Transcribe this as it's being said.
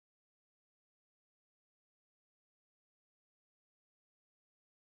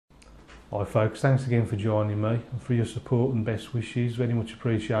Hi folks, thanks again for joining me and for your support and best wishes, very much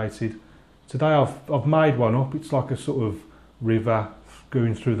appreciated. Today I've made one up. It's like a sort of river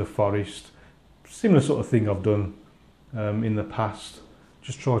going through the forest, similar sort of thing I've done in the past.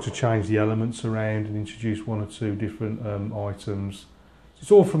 Just try to change the elements around and introduce one or two different items.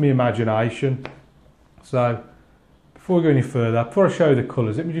 It's all from the imagination. So before we go any further, before I show you the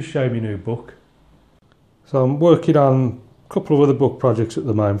colours, let me just show you my new book. So I'm working on a couple of other book projects at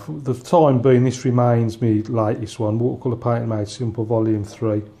the moment. For the time being, this remains my latest one, Watercolour Paper Made Simple Volume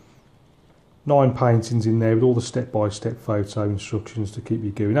 3. 9 paintings in there with all the step-by-step photo instructions to keep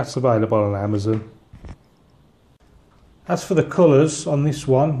you going. That's available on Amazon. As for the colours on this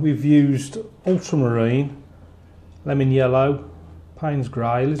one, we've used ultramarine, lemon yellow, Payne's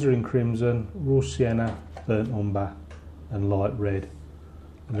grey, alizarin crimson, raw sienna, burnt umber and light red.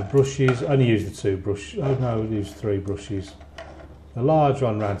 And the brushes, I only used the 2 brushes, oh no, I used 3 brushes. The large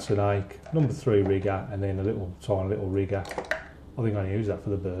one, Ranson Ake, number 3 rigger, and then a little tiny little rigger. I think I only use that for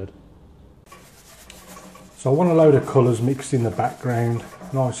the bird. So I want a load of colours mixed in the background,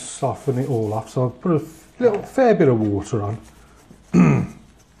 nice to soften it all off. So I've put a fair bit of water on. And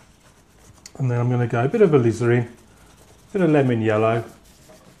then I'm going to go a bit of alizarin, a bit of lemon yellow.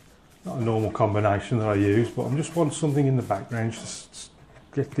 Not a normal combination that I use, but I just want something in the background just to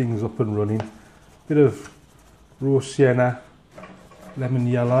get things up and running. A bit of raw sienna, lemon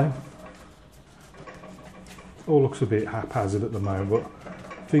yellow. All looks a bit haphazard at the moment,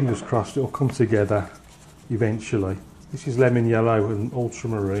 but fingers crossed it'll come together eventually. This is lemon yellow and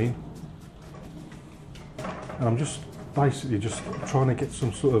ultramarine. And I'm just basically just trying to get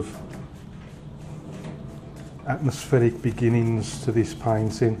some sort of atmospheric beginnings to this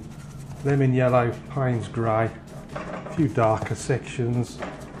painting. Lemon yellow, Payne's grey, a few darker sections.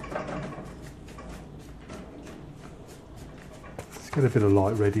 Let's get a bit of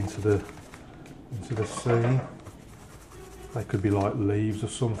light red into the scene. They could be like leaves or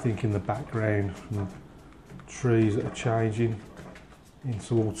something in the background from trees that are changing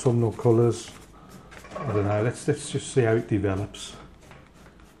into autumnal colours. I don't know, let's just see how it develops.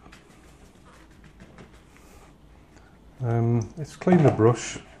 Let's clean the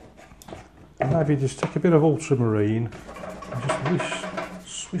brush. And maybe just take a bit of ultramarine and just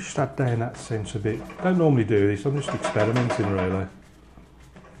swish that down that centre a bit. Don't normally do this, I'm just experimenting really.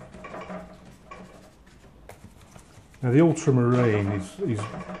 Now the ultramarine is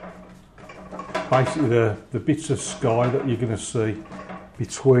basically the bits of sky that you're going to see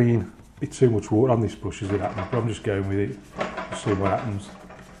between, a bit too much water on this brush as it happens, but I'm just going with it to see what happens.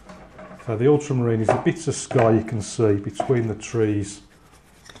 So the ultramarine is the bits of sky you can see between the trees.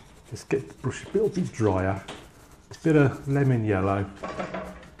 Just get the brush a little bit drier, a bit of lemon yellow.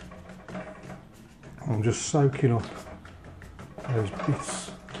 I'm just soaking up those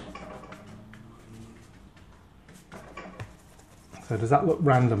bits. So does that look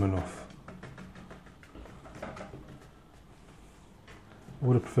random enough? I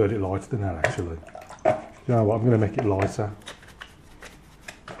would have preferred it lighter than that actually. You know what, I'm going to make it lighter.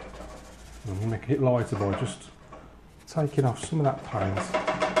 I'm going to make it lighter by just taking off some of that paint.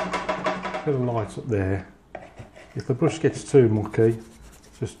 Bit of light up there. If the brush gets too mucky,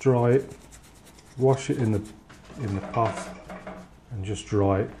 just dry it, wash it in the pot and just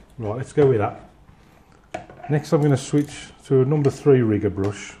dry it. Right, let's go with that. Next I'm going to switch to a number 3 rigger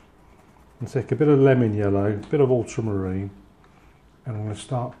brush and take a bit of lemon yellow, a bit of ultramarine, and I'm going to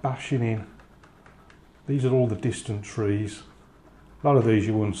start bashing in. These are all the distant trees. A lot of these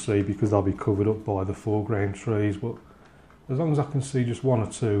you won't see because they'll be covered up by the foreground trees, but as long as I can see just 1 or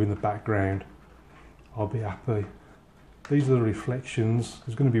 2 in the background, I'll be happy. These are the reflections.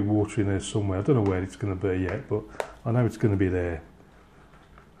 There's going to be water in there somewhere. I don't know where it's going to be yet, but I know it's going to be there.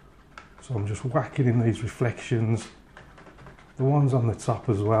 So I'm just whacking in these reflections. The ones on the top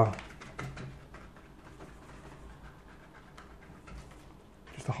as well.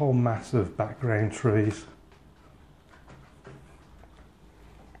 Just a whole mass of background trees.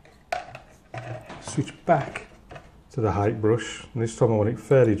 Switch back to the height brush, and this time I want it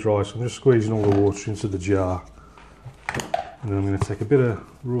fairly dry, so I'm just squeezing all the water into the jar. And then I'm going to take a bit of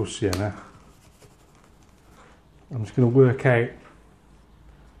raw sienna. I'm just going to work out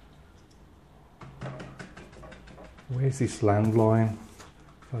where's this landline.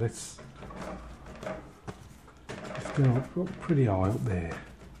 So it's going to look pretty high up there,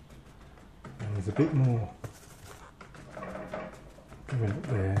 and there's a bit more going up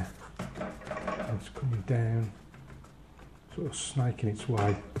there, and it's coming down, sort of snaking its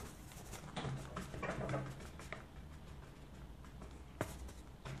way.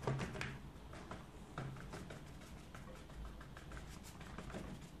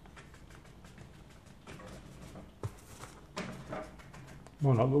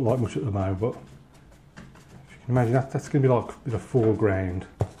 Might not look like much at the moment, but if you can imagine that's going to be like a bit of foreground.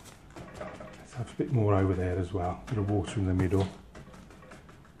 Let's have a bit more over there as well, a bit of water in the middle.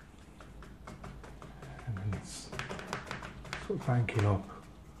 And then it's sort of banking up.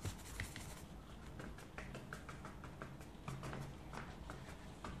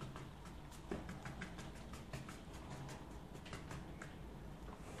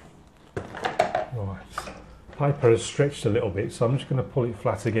 Right, paper has stretched a little bit, so I'm just going to pull it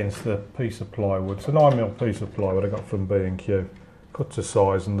flat against the piece of plywood. It's a 9mm piece of plywood I got from B&Q, cut to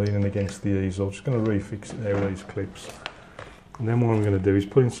size and leaning against the easel. Just going to refix it there with these clips. And then what I'm going to do is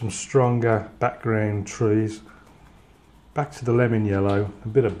put in some stronger background trees, back to the lemon yellow, a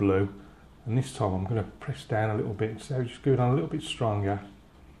bit of blue, and this time I'm going to press down a little bit, so just going on a little bit stronger.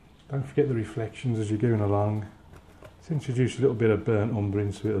 Don't forget the reflections as you're going along. Let's introduce a little bit of burnt umber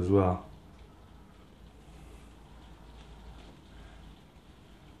into it as well.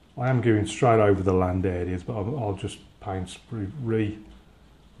 I am going straight over the land areas, but I'll just paint, redo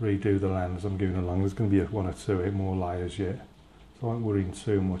the land as I'm going along. There's going to be one or two more layers yet, so I won't worry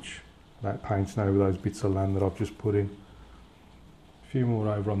too much about painting over those bits of land that I've just put in. A few more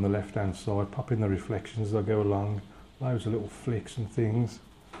over on the left hand side, pop in the reflections as I go along, loads of little flicks and things.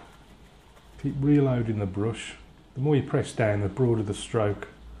 Keep reloading the brush. The more you press down, the broader the stroke.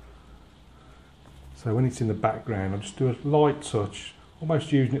 So when it's in the background, I'll just do a light touch,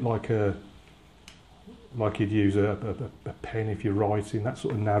 almost using it like you'd use a pen if you're writing, that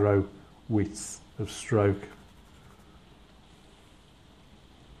sort of narrow width of stroke.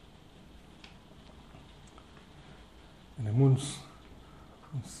 And then once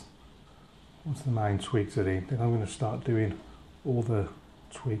the main twigs are in, then I'm going to start doing all the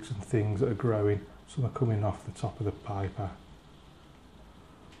twigs and things that are growing. Some are coming off the top of the paper.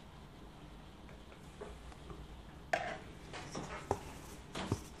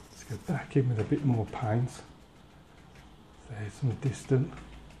 Go back in with a bit more paint. There's some distant.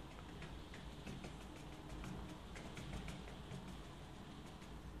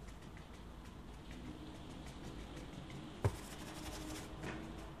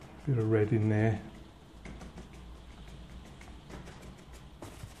 Bit of red in there.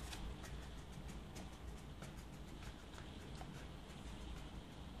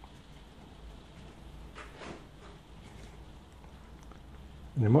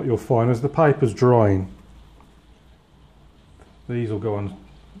 And then what you'll find as the paper's drying, these will go on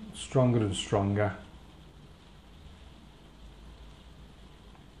stronger and stronger.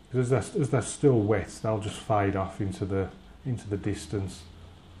 As they're still wet, they'll just fade off into the distance.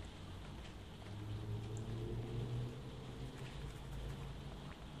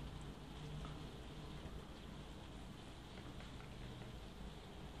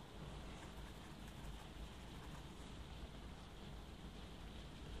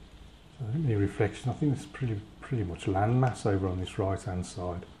 Any reflection, I think it's pretty much landmass over on this right hand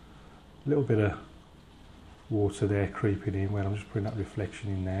side. A little bit of water there creeping in when I'm just putting that reflection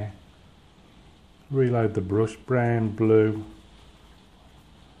in there. Reload the brush, brown, blue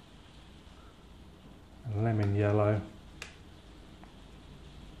and lemon yellow.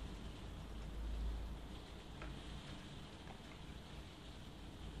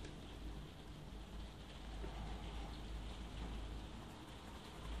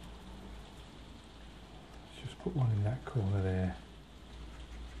 Put one in that corner there,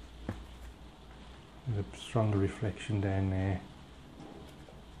 with a stronger reflection down there.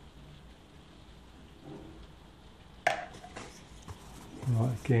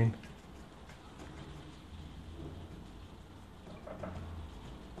 Right again.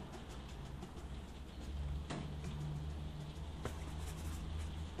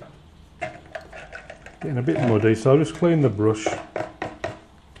 Getting a bit muddy, so I'll just clean the brush.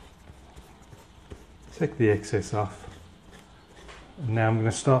 Take the excess off, and now I'm going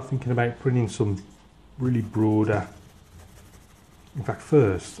to start thinking about putting in some really broader. In fact,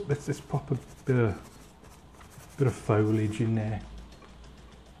 first let's pop a bit of foliage in there.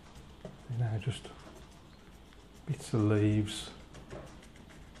 Now just bits of leaves.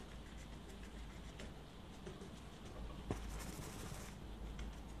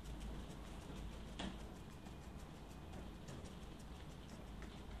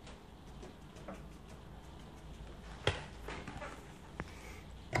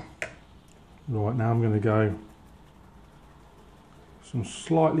 Right, now I'm going to go some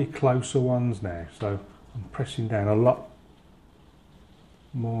slightly closer ones now, so I'm pressing down a lot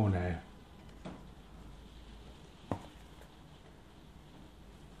more now.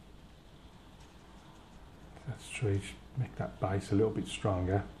 That's true, make that base a little bit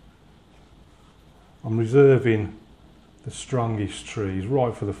stronger. I'm reserving the strongest trees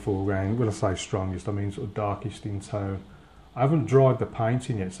right for the foreground. When I say strongest, I mean sort of darkest in tone. I haven't dried the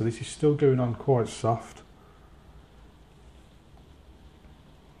painting yet, so this is still going on quite soft.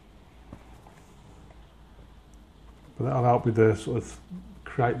 But that'll help with the sort of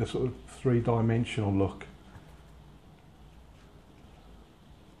create the sort of three-dimensional look.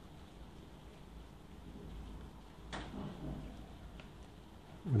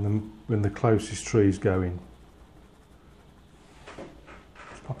 When the closest trees go in.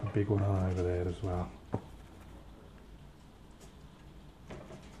 Let's pop a big one on over there as well.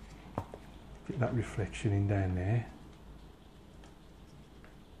 Get that reflection in down there.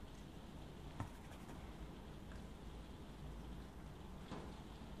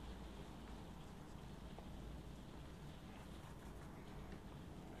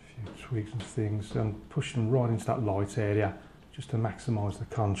 A few twigs and things, and push them right into that light area just to maximise the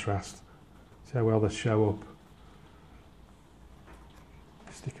contrast. See how well they show up.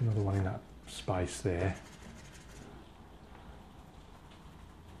 Stick another one in that space there.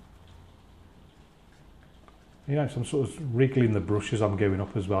 You know, some sort of wriggling the brush as I'm going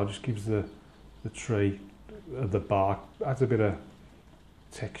up as well, just gives the tree, the bark, adds a bit of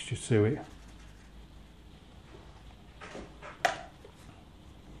texture to it.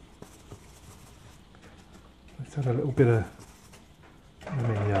 Let's add a little bit of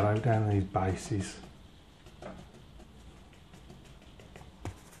lemon yellow down these bases.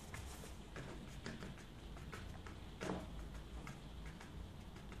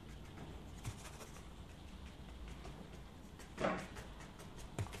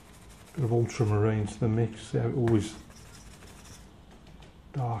 Bit of ultramarine to the mix, see how it always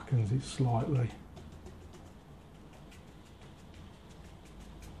darkens it slightly.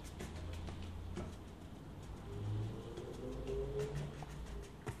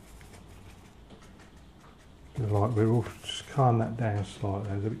 Like we'll just calm that down slightly,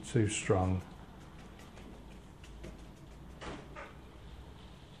 it's a bit too strong.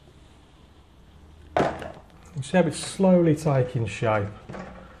 You see how it's slowly taking shape. The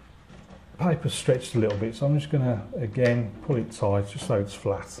paper's stretched a little bit, so I'm just going to again pull it tight just so it's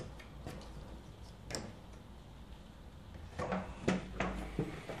flat.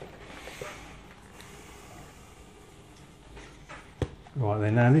 Right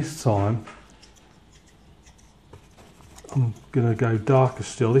then, now this time I'm going to go darker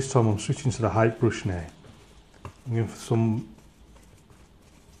still. This time I'm switching to the height brush now. I'm going for some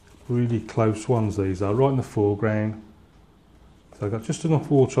really close ones, these are, right in the foreground. So I've got just enough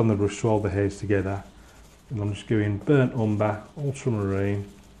water on the brush to hold the hairs together. And I'm just going burnt umber, ultramarine.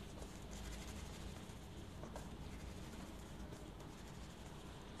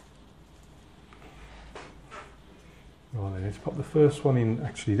 Right then, let's pop the first one in.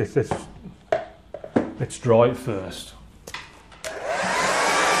 Actually, let's dry it first.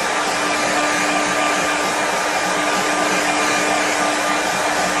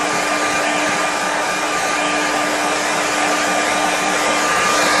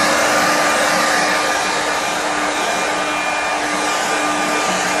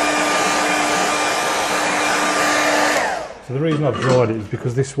 So the reason I've dried it is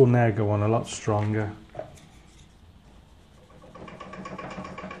because this will now go on a lot stronger.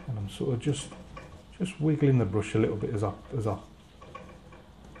 And I'm sort of just wiggling the brush a little bit as I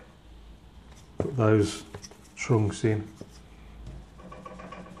put those trunks in.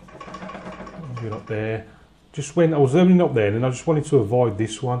 Get up there. Just when I was zooming up there, and I just wanted to avoid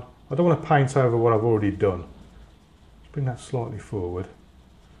this one. I don't want to paint over what I've already done. Just bring that slightly forward.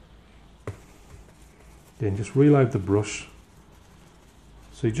 Then just reload the brush.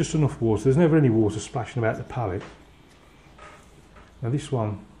 So just enough water. There's never any water splashing about the palette. Now this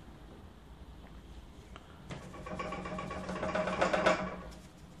one,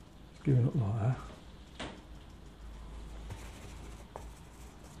 it's giving up like that.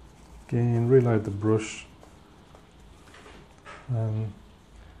 Again, reload the brush. I'm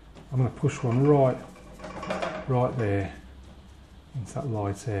going to push one right there into that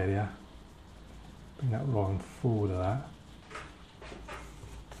light area. Bring that right on forward of that.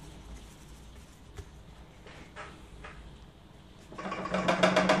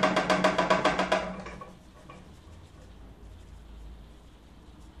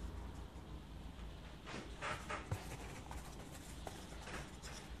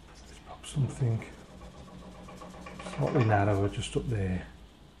 Something slightly narrower just up there.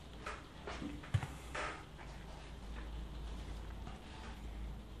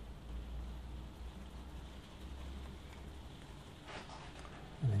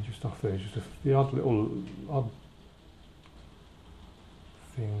 And then just off there, just the odd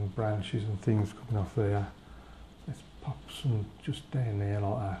thing, branches and things coming off there. Let's pop some just down there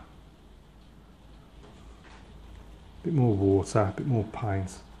like that. A bit more water, a bit more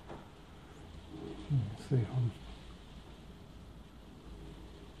paint. Let's see if I'm...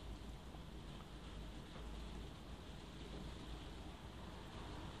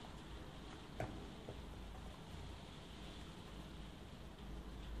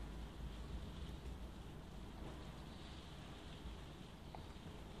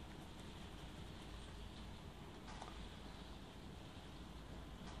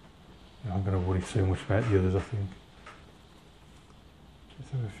 I'm going to worry too much about the others, I think.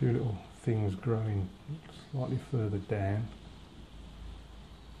 Just have a few little things growing slightly further down.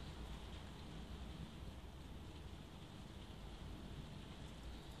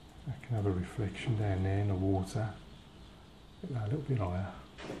 I can have a reflection down there in the water. Get that a little bit higher.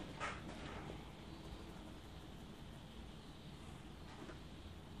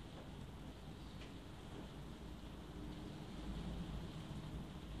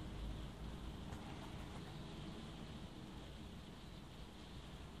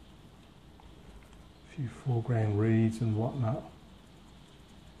 Few foreground reeds and whatnot.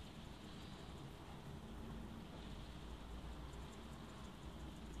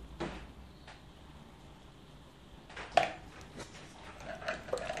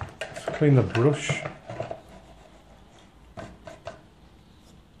 Let's clean the brush.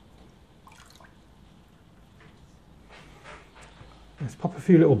 Let's pop a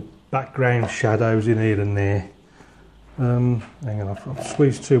few little background shadows in here and there. Hang on, I've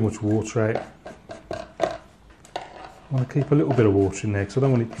squeezed too much water out. I want to keep a little bit of water in there because I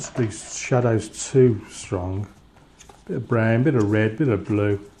don't want these shadows too strong. Bit of brown, bit of red, bit of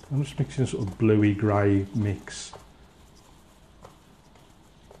blue. I'm just mixing a sort of bluey grey mix.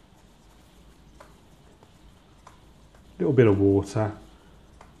 Little bit of water.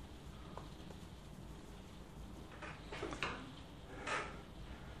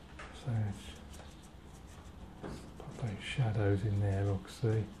 So pop those shadows in there, look,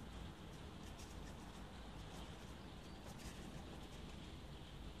 see.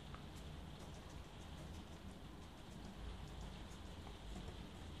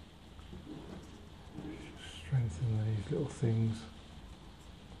 Strengthen these little things.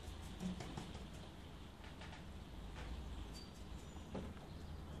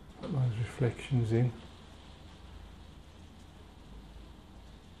 Put those reflections in.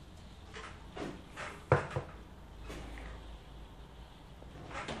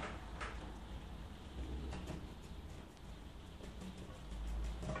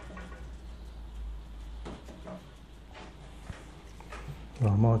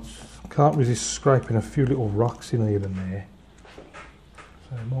 Can't resist scraping a few little rocks in here and there.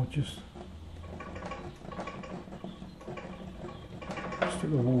 So I might just at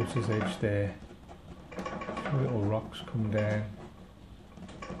the water's edge there. A few little rocks come down.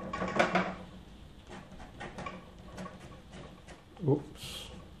 Oops,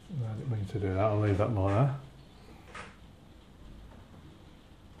 no, I didn't mean to do that. I'll leave that like that.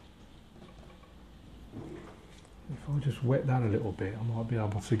 If I just wet that a little bit, I might be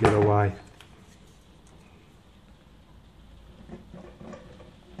able to get away.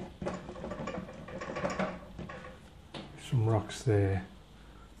 Some rocks there.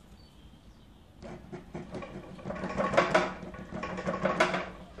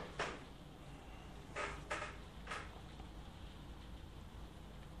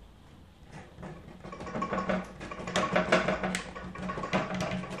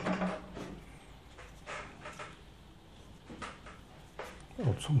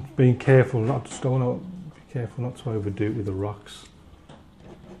 Being careful, be careful not to overdo it with the rocks.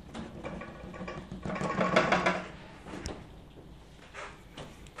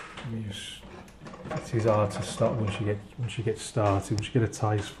 It is hard to stop once you get started. Once you get a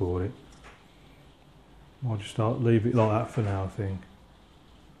taste for it, I'll just leave it like that for now, I think.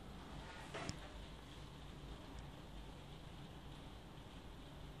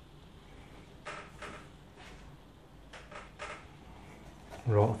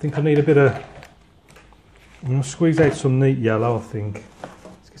 Right, I think I need a bit of... I'm going to squeeze out some neat yellow, I think.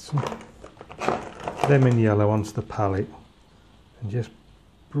 Let's get some lemon yellow onto the palette and just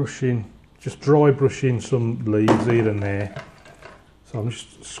dry brushing some leaves here and there. So I'm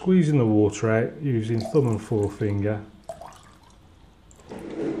just squeezing the water out using thumb and forefinger.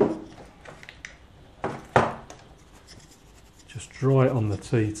 Just dry it on the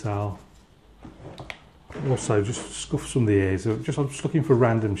tea towel. Also just scuff some of the hairs. I'm just looking for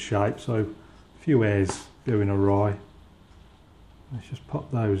random shapes, so a few hairs going awry. Let's just pop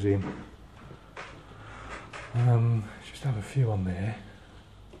those in. Just have a few on there.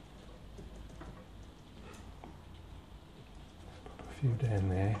 few down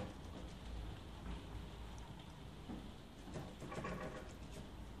there.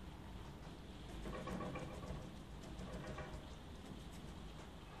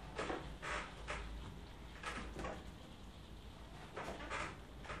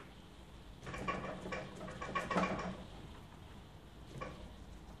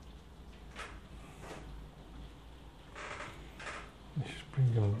 Let's just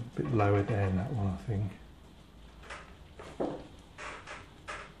bring them a bit lower down, that one, I think.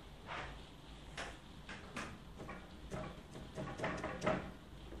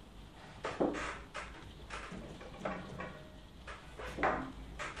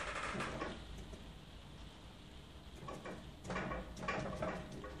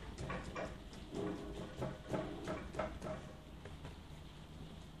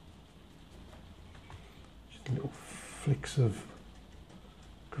 Little flicks of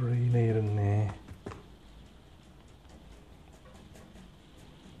green here and there.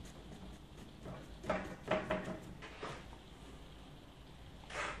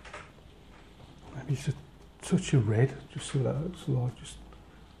 Maybe just a touch of red, just so that looks like just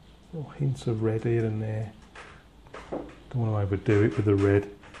little hints of red here and there. Don't want to overdo it with the red.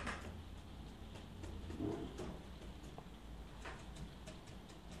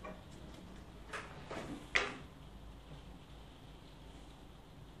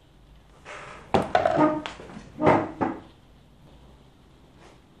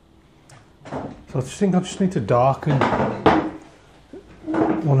 So I just think I just need to darken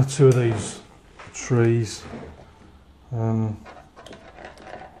one or two of these trees.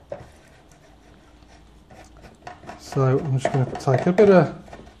 So I'm just going to take a bit of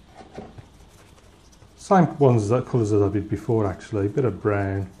same ones, that colours as I did before actually, a bit of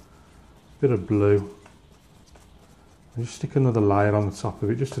brown, a bit of blue, and just stick another layer on the top of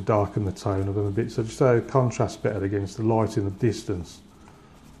it just to darken the tone of them a bit, so just so it contrasts better against the light in the distance.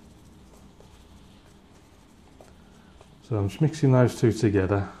 So I'm just mixing those two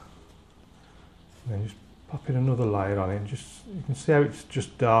together, and then just popping another layer on it. Just you can see how it's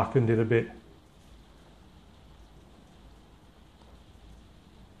just darkened it a bit.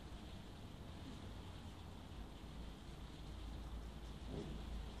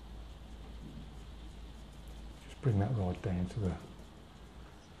 Just bring that right down to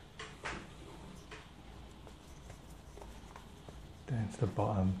the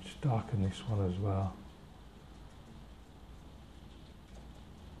bottom. Just darken this one as well.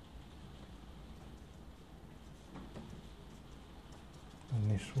 And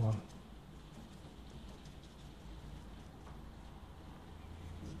this one.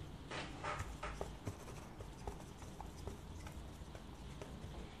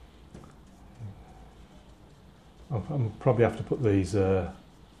 I'll probably have to put these the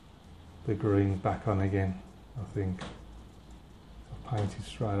greens back on again, I think. I've painted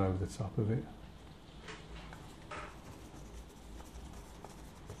straight over the top of it.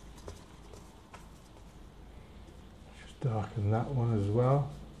 Darken that one as well.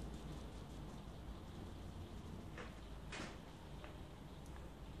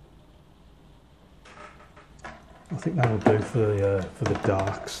 I think that will do for the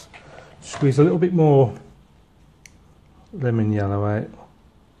darks. Squeeze a little bit more lemon yellow out,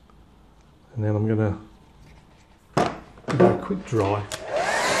 and then I'm going to give it a quick dry.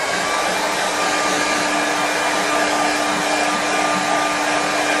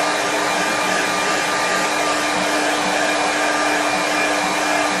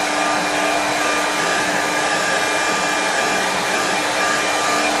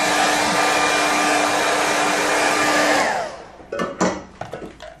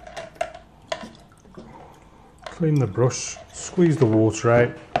 Clean the brush, squeeze the water out,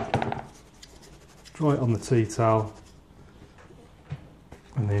 dry it on the tea towel,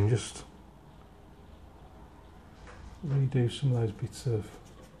 and then just redo some of those bits of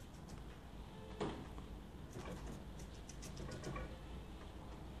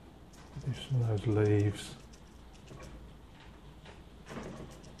those leaves.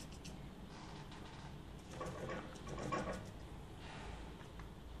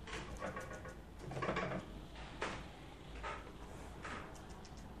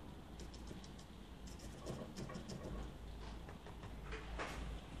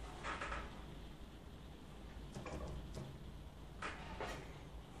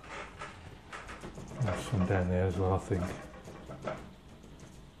 There's some down there as well, I think.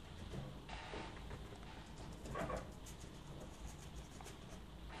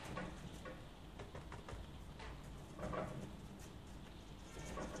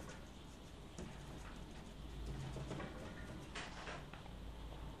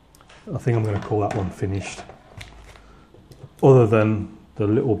 I think I'm going to call that one finished. other than the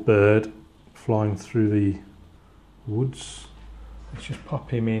little bird flying through the woods. Let's just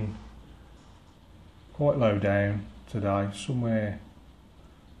pop him in quite low down today, somewhere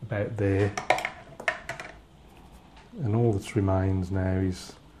about there. And all that remains now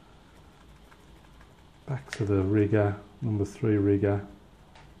is back to the rigger, number 3 rigger.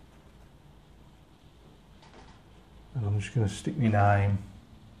 And I'm just going to stick my name.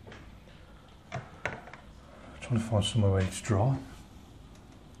 I'm trying to find somewhere where it's dry.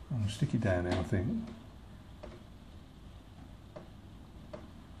 I'm going to stick it down now, I think.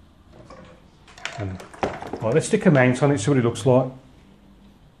 And, right, let's stick a mount on it, see what it looks like.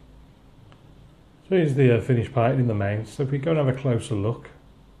 So here's the finished painting in the mount. So if we go and have a closer look,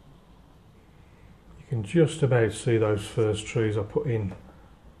 you can just about see those first trees I put in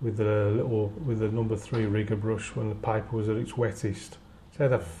with the number 3 rigger brush when the paper was at its wettest. So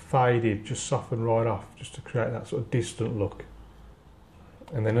they've faded, just softened right off, just to create that sort of distant look.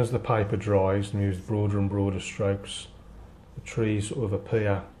 And then as the paper dries and you use broader and broader strokes, the trees sort of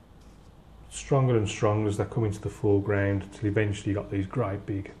appear stronger and stronger as they come into the foreground, until eventually you got these great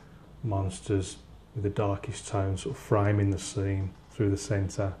big monsters with the darkest tones sort of framing the scene through the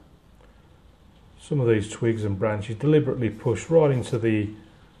centre. Some of these twigs and branches deliberately pushed right into the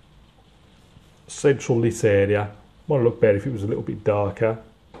central lit area. Might look better if it was a little bit darker.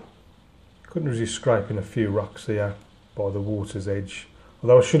 Couldn't resist scraping a few rocks here by the water's edge.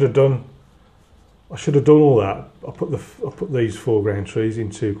 Although I should have done all that. I put these foreground trees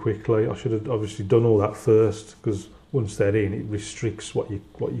in too quickly. I should have obviously done all that first, because once they're in, it restricts what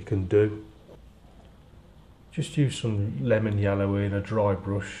you can do. Just use some lemon yellow in a dry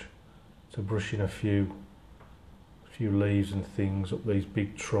brush to brush in a few leaves and things up these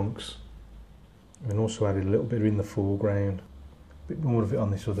big trunks. And also added a little bit in the foreground, a bit more of it on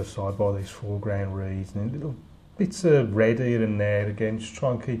this other side by these foreground reeds, and little bits of red here and there again, just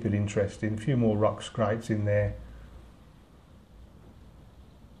try and keep it interesting. A few more rock scrapes in there,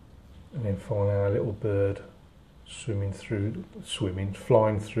 and then finally our little bird flying through this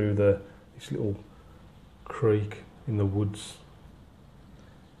little creek in the woods.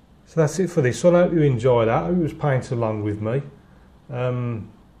 So that's it for this. So I hope you enjoyed that. I hope it was painted along with me.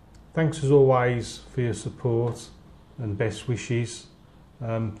 Thanks as always for your support and best wishes.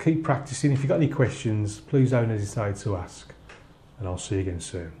 Keep practicing. If you've got any questions, please don't hesitate to ask. And I'll see you again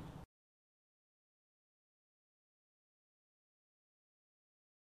soon.